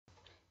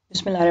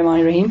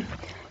Bismillahirrahmanirrahim.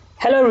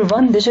 Hello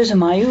everyone, this is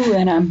Humayu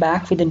and I'm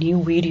back with a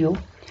new video.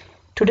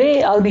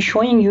 Today I'll be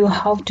showing you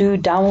how to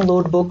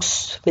download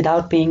books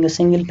without paying a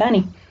single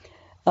penny.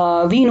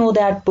 We know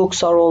that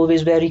books are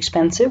always very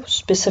expensive,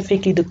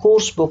 specifically the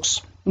course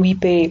books. We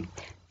pay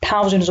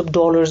thousands of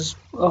dollars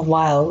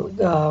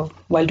while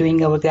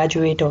doing our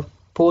graduate or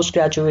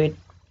postgraduate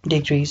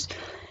degrees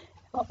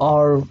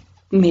or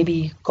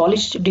maybe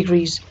college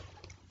degrees.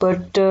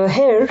 But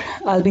here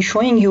I'll be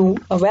showing you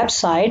a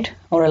website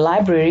or a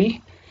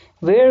library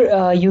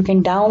where you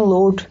can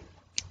download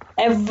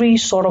every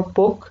sort of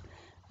book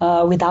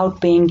without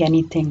paying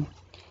anything.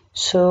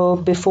 So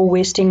before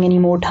wasting any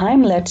more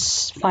time,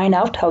 let's find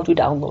out how to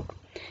download.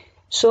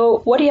 So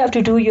what you have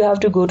to do, you have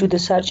to go to the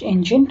search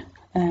engine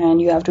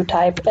and you have to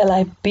type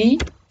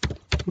libgen.li.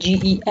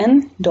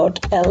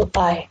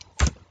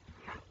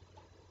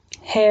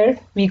 Here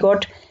we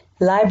got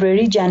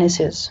Library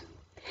Genesis.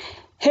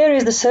 Here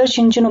is the search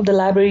engine of the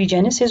Library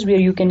Genesis where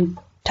you can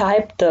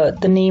type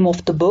the name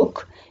of the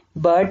book.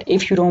 But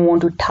if you don't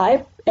want to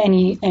type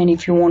any and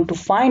if you want to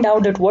find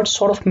out that what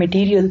sort of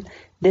material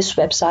this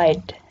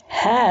website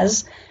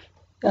has,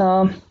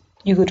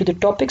 you go to the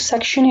topic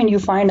section and you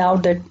find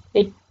out that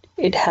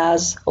it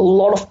has a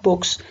lot of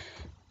books,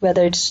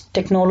 whether it's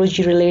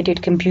technology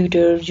related,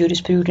 computer,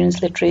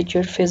 jurisprudence,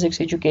 literature, physics,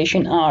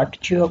 education, art,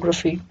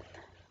 geography,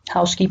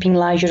 housekeeping,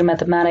 leisure,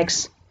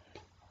 mathematics,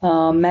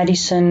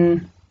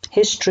 medicine,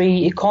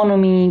 history,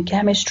 economy,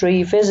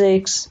 chemistry,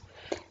 physics.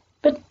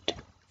 But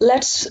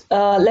let's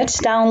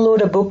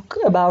download a book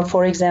about,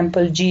 for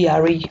example,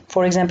 GRE.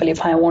 For example,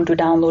 if I want to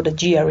download a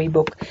GRE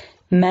book,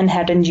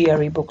 Manhattan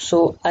GRE book.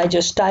 So I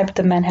just type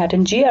the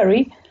Manhattan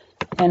GRE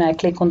and I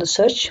click on the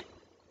search.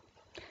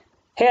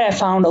 Here I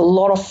found a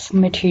lot of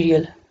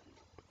material.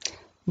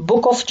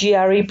 Book of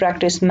GRE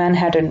Practice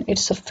Manhattan.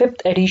 It's the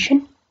 5th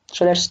edition.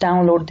 So let's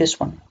download this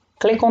one.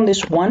 Click on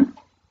this one.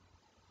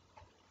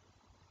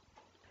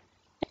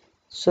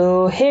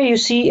 So here you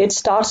see it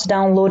starts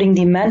downloading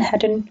the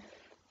Manhattan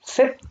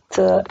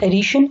 5th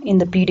edition in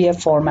the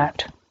PDF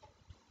format.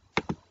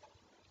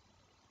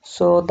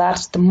 So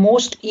that's the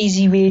most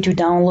easy way to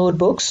download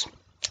books.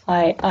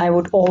 I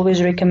would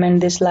always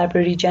recommend this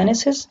Library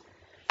Genesis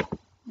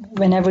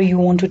whenever you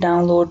want to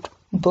download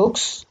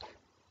books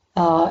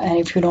and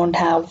if you don't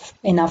have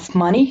enough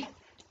money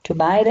to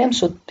buy them.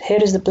 So here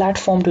is the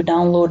platform to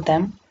download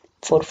them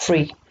for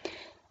free.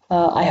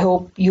 I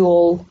hope you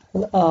all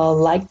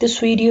like this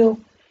video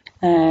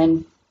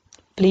and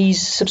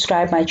please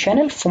subscribe my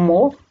channel for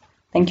more.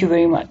 Thank you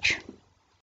very much.